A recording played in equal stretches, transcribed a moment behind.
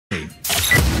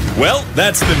Well,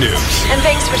 that's the news. And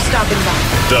thanks for stopping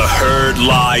by. The Herd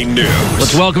Lie News.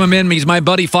 Let's welcome him in. He's my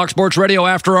buddy, Fox Sports Radio,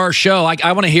 after our show.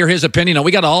 I want to hear his opinion.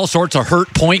 We got all sorts of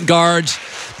hurt point guards.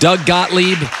 Doug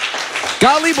Gottlieb.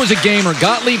 Gottlieb was a gamer.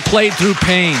 Gottlieb played through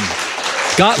pain.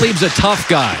 Gottlieb's a tough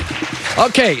guy.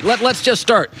 Okay, let's just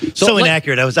start. So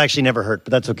inaccurate. I was actually never hurt, but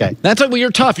that's okay. Well,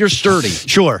 you're tough. You're sturdy.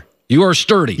 Sure. You are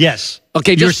sturdy. Yes.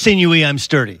 Okay, you're sinewy, I'm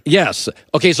sturdy. Yes.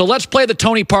 Okay, so let's play the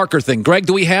Tony Parker thing. Greg,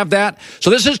 do we have that? So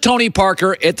this is Tony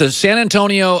Parker at the San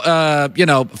Antonio,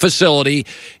 facility.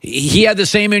 He had the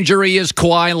same injury as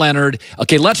Kawhi Leonard.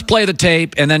 Okay, let's play the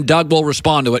tape, and then Doug will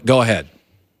respond to it. Go ahead.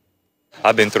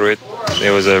 I've been through it.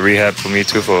 It was a rehab for me,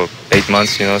 too, for 8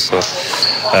 months, so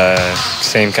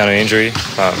same kind of injury.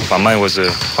 My mind was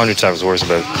 100 times worse,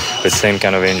 but the same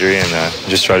kind of injury, and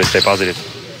just try to stay positive.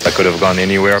 I could have gone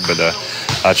anywhere, but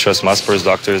I trust my Spurs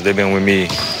doctors. They've been with me,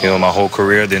 my whole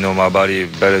career. They know my body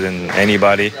better than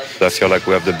anybody. I feel like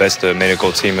we have the best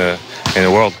medical team in the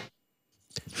world.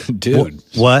 Dude.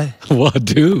 What? What,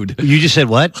 dude? You just said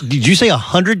what? Did you say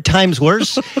 100 times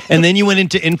worse? And then you went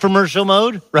into infomercial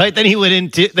mode, right? Then he went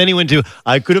into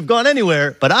I could have gone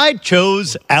anywhere, but I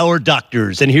chose our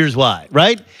doctors, and here's why,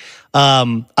 right?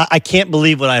 I can't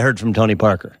believe what I heard from Tony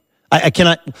Parker. I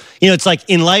cannot. It's like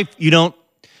in life, you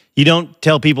don't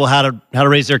tell people how to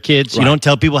raise their kids. Right. You don't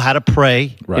tell people how to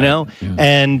pray. Right. Yeah.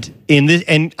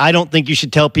 And I don't think you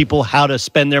should tell people how to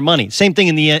spend their money. Same thing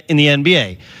in the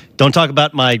NBA. Don't talk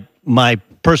about my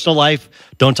personal life.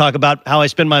 Don't talk about how I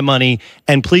spend my money.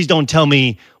 And please don't tell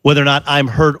me whether or not I'm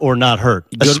hurt or not hurt,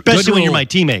 especially when you're my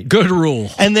teammate. Good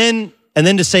rule. And then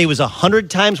to say it was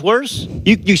 100 times worse,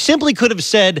 you simply could have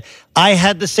said, I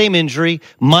had the same injury.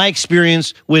 My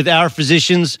experience with our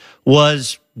physicians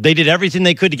was they did everything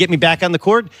they could to get me back on the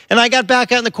court, and I got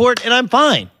back on the court, and I'm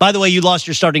fine. By the way, you lost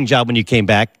your starting job when you came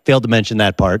back. Failed to mention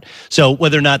that part. So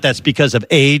whether or not that's because of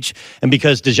age and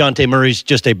because DeJounte Murray's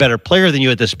just a better player than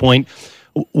you at this point,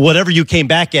 whatever you came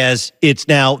back as, it's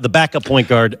now the backup point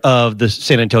guard of the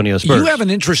San Antonio Spurs. You have an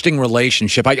interesting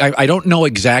relationship. I don't know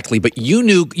exactly, but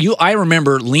I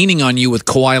remember leaning on you with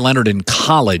Kawhi Leonard in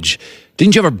college.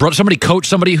 Didn't you have somebody coach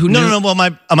somebody who knew? No. Well,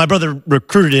 my brother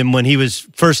recruited him when he was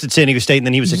first at San Diego State, and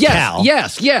then he was at Cal.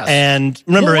 Yes. And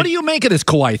remember, what do you make of this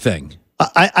Kawhi thing?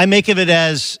 I make of it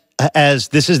as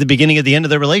this is the beginning of the end of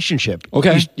their relationship.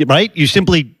 Okay, right? You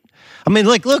simply.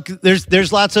 Look,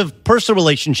 there's lots of personal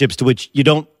relationships to which you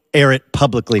don't air it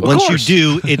publicly. Once you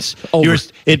do, it's over.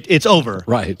 It's over.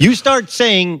 Right. You start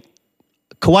saying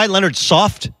Kawhi Leonard's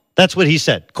soft. That's what he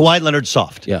said. Kawhi Leonard's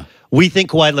soft. Yeah. We think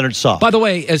Kawhi Leonard's soft. By the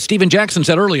way, as Steven Jackson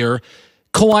said earlier,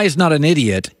 Kawhi is not an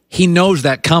idiot. He knows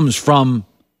that comes from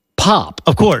Pop.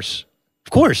 Of course.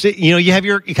 You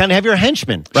kind of have your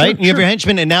henchmen, right? You have your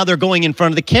henchmen, and now they're going in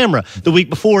front of the camera. The week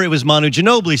before, it was Manu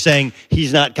Ginobili saying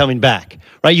he's not coming back,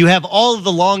 right? You have all of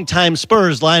the longtime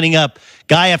Spurs lining up,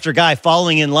 guy after guy,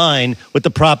 falling in line with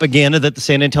the propaganda that the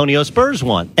San Antonio Spurs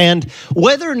want. And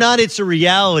whether or not it's a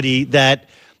reality that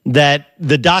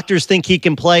the doctors think he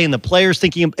can play and the players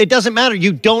think it doesn't matter.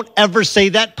 You don't ever say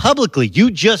that publicly.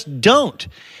 You just don't.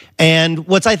 And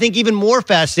what's I think even more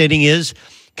fascinating is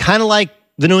kind of like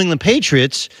the New England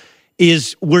Patriots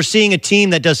is we're seeing a team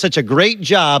that does such a great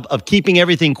job of keeping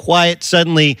everything quiet,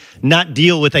 suddenly not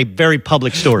deal with a very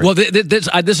public story. Well,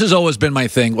 this has always been my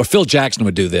thing, or Phil Jackson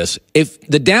would do this. If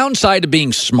the downside to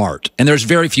being smart, and there's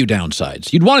very few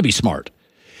downsides, you'd want to be smart.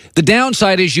 The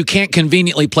downside is you can't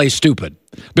conveniently play stupid.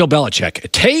 Bill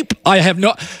Belichick, tape? I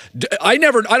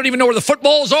don't even know where the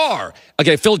footballs are.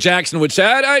 Okay, Phil Jackson would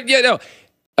say,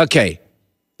 Okay,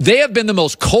 they have been the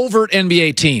most covert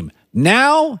NBA team.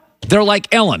 Now they're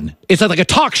like Ellen. It's like a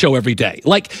talk show every day.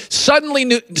 Like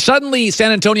suddenly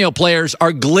San Antonio players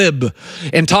are glib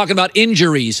and talking about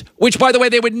injuries, which, by the way,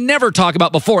 they would never talk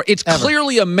about before. It's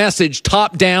clearly a message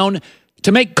top down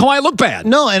to make Kawhi look bad.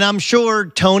 No, and I'm sure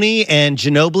Tony and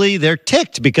Ginobili, they're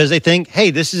ticked because they think,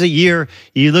 hey, this is a year.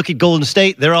 You look at Golden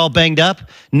State, they're all banged up.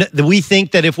 We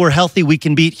think that if we're healthy, we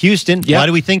can beat Houston. Yep. Why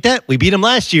do we think that? We beat them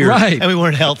last year, right, and we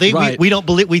weren't healthy. Right.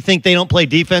 We think they don't play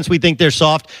defense. We think they're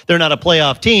soft. They're not a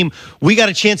playoff team. We got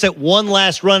a chance at one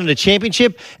last run at a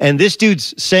championship, and this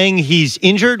dude's saying he's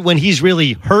injured when he's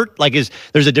really hurt. There's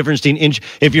a difference between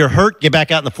if you're hurt, get back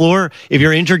out on the floor. If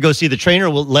you're injured, go see the trainer.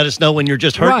 Will let us know when you're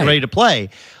just hurt and ready to play.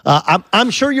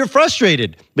 I'm sure you're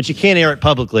frustrated, but you can't air it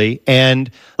publicly. And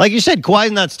like you said,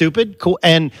 Kawhi's not stupid.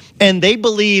 And they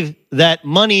believe that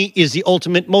money is the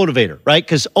ultimate motivator, right?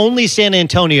 Because only San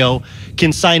Antonio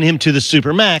can sign him to the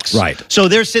Supermax. Right. So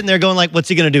they're sitting there going like, what's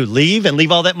he going to do?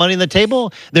 Leave all that money on the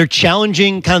table? They're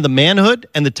challenging kind of the manhood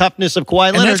and the toughness of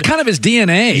Kawhi Leonard. And that's kind of his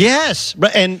DNA. Yes.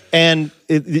 And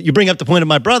you bring up the point of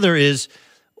my brother is,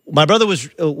 my brother was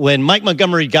when Mike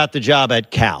Montgomery got the job at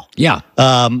Cal. Yeah.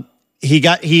 He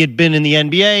had been in the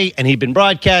NBA and he'd been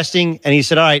broadcasting, and he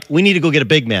said, all right, we need to go get a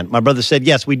big man. My brother said,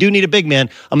 yes, we do need a big man.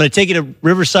 I'm going to take you to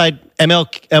Riverside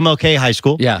MLK High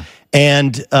School. Yeah.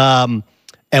 And we're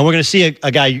going to see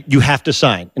a guy you have to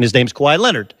sign, and his name's Kawhi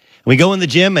Leonard. And we go in the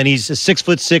gym, and he's a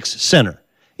 6'6" center.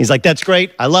 He's like, that's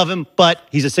great. I love him, but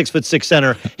he's a 6'6"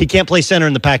 center. He can't play center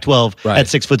in the Pac-12 at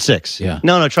 6'6". Yeah.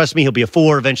 No, trust me, he'll be a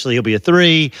 4. Eventually, he'll be a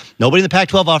 3. Nobody in the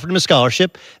Pac-12 offered him a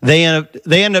scholarship. They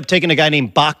end up taking a guy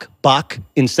named Bach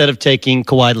instead of taking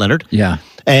Kawhi Leonard. Yeah.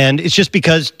 And it's just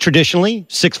because traditionally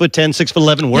 6'10",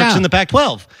 6'11" works in the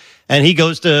Pac-12. And he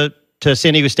goes to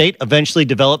San Diego State, eventually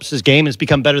develops his game, and has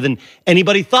become better than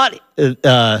anybody thought he'd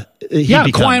become.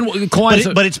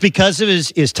 Kawhi, but it's because of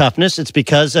his toughness. It's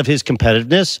because of his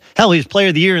competitiveness. Hell, he was Player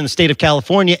of the Year in the state of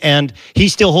California, and he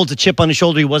still holds a chip on his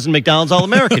shoulder. He wasn't McDonald's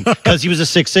All-American because he was a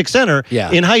 6'6" center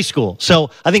in high school. So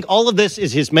I think all of this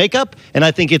is his makeup, and I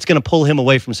think it's going to pull him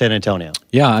away from San Antonio.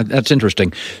 Yeah, that's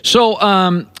interesting. So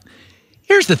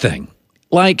here's the thing.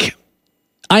 Like,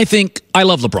 I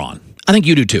love LeBron. I think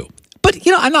you do too. But,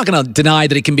 I'm not going to deny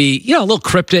that he can be, a little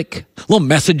cryptic, a little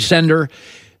message sender.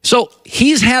 So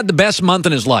he's had the best month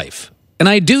in his life. And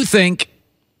I do think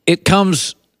it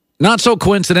comes not so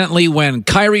coincidentally when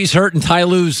Kyrie's hurt and Ty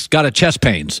Lue's got a chest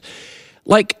pains.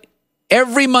 Like,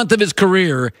 every month of his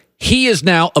career, he is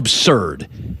now absurd.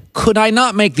 Could I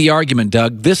not make the argument,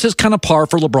 Doug, this is kind of par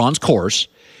for LeBron's course,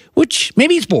 which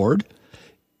maybe he's bored,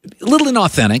 a little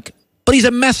inauthentic, but he's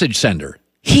a message sender.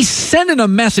 He's sending a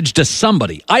message to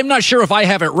somebody. I'm not sure if I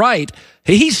have it right.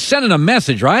 He's sending a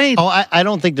message, right? Oh, I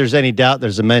don't think there's any doubt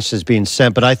there's a message being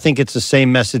sent, but I think it's the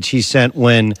same message he sent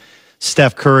when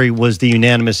Steph Curry was the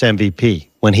unanimous MVP.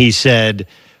 When he said,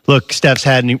 look, Steph's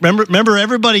had... Remember,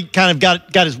 everybody kind of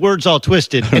got his words all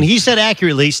twisted. And he said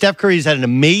accurately, Steph Curry's had an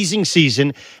amazing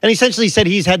season, and he essentially said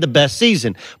he's had the best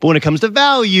season. But when it comes to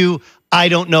value... I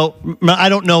don't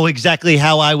know exactly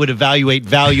how I would evaluate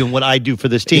value and what I do for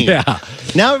this team. Yeah.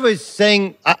 Now everybody's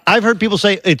saying, I've heard people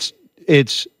say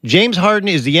it's James Harden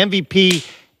is the MVP,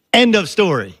 end of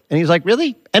story. And he's like,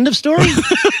 really? End of story?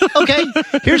 Okay.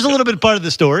 Here's a little bit part of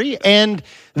the story. And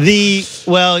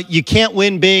you can't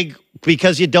win big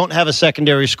because you don't have a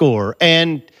secondary score.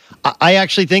 And I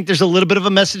actually think there's a little bit of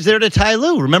a message there to Ty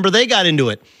Lue. Remember, they got into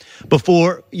it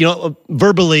before,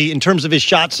 verbally in terms of his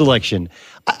shot selection.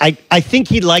 I think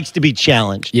he likes to be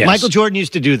challenged. Yes. Michael Jordan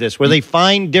used to do this, where they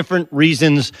find different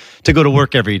reasons to go to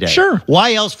work every day. Sure.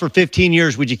 Why else for 15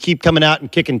 years would you keep coming out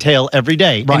and kicking tail every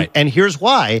day? Right. And here's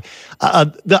why.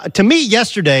 To me,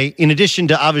 yesterday, in addition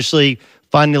to obviously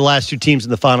finding the last 2 teams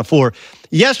in the Final Four,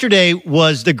 yesterday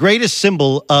was the greatest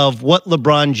symbol of what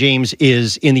LeBron James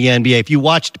is in the NBA, if you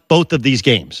watched both of these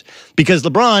games. Because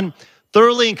LeBron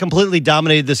thoroughly and completely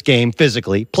dominated this game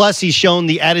physically. Plus, he's shown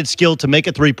the added skill to make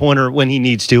a three-pointer when he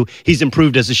needs to. He's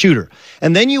improved as a shooter.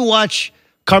 And then you watch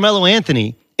Carmelo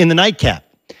Anthony in the nightcap.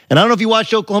 And I don't know if you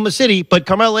watched Oklahoma City, but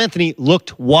Carmelo Anthony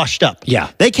looked washed up.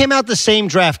 Yeah. They came out the same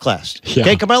draft class. Yeah.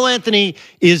 Okay, Carmelo Anthony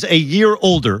is a year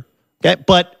older, okay,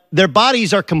 but their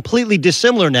bodies are completely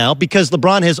dissimilar now because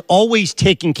LeBron has always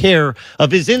taken care of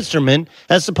his instrument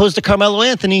as opposed to Carmelo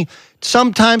Anthony.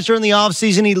 Sometimes during the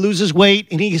offseason, he loses weight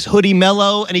and he's hoodie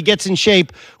mellow and he gets in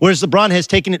shape, whereas LeBron has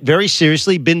taken it very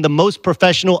seriously, been the most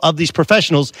professional of these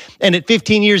professionals, and at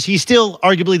 15 years, he's still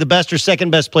arguably the best or second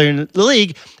best player in the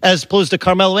league, as opposed to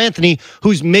Carmelo Anthony,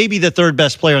 who's maybe the third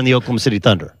best player on the Oklahoma City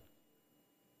Thunder.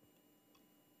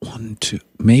 1, 2,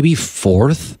 maybe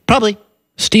fourth? Probably.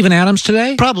 Steven Adams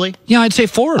today? Probably. Yeah, I'd say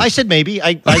fourth. I said maybe.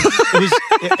 I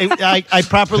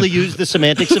properly used the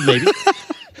semantics of maybe.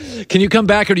 Can you come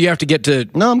back, or do you have to get to...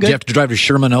 No, I'm good. Do you have to drive to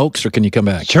Sherman Oaks, or can you come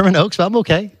back? Sherman Oaks, I'm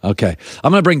okay. Okay.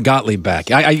 I'm going to bring Gottlieb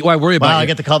back. I worry about Wow, you. I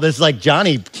get the call. This is like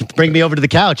Johnny, bring me over to the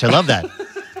couch. I love that.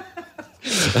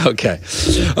 Okay.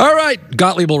 All right.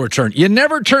 Gottlieb will return. You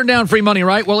never turn down free money,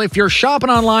 right? Well, if you're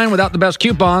shopping online without the best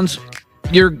coupons,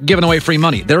 you're giving away free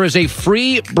money. There is a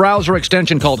free browser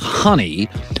extension called Honey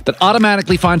that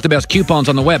automatically finds the best coupons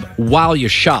on the web while you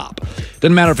shop.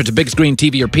 Doesn't matter if it's a big screen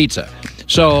TV or pizza.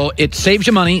 So it saves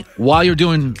you money while you're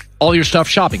doing all your stuff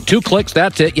shopping. 2 clicks,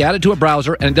 that's it. You add it to a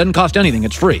browser, and it doesn't cost anything.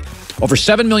 It's free. Over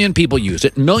 7 million people use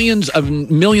it. Millions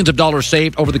of dollars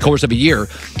saved over the course of a year.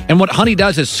 And what Honey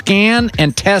does is scan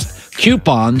and test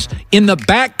coupons in the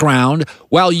background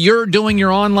while you're doing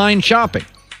your online shopping.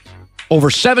 Over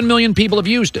 7 million people have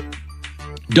used it.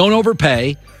 Don't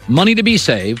overpay. Money to be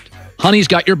saved. Honey's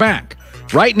got your back.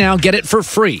 Right now, get it for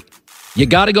free. You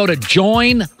got to go to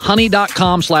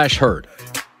joinhoney.com/herd.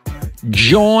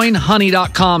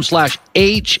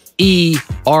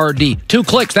 Joinhoney.com/HERD. 2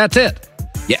 clicks, that's it.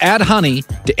 You add Honey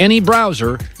to any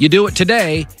browser, you do it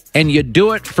today, and you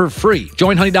do it for free.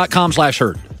 Join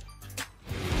honey.com/herd.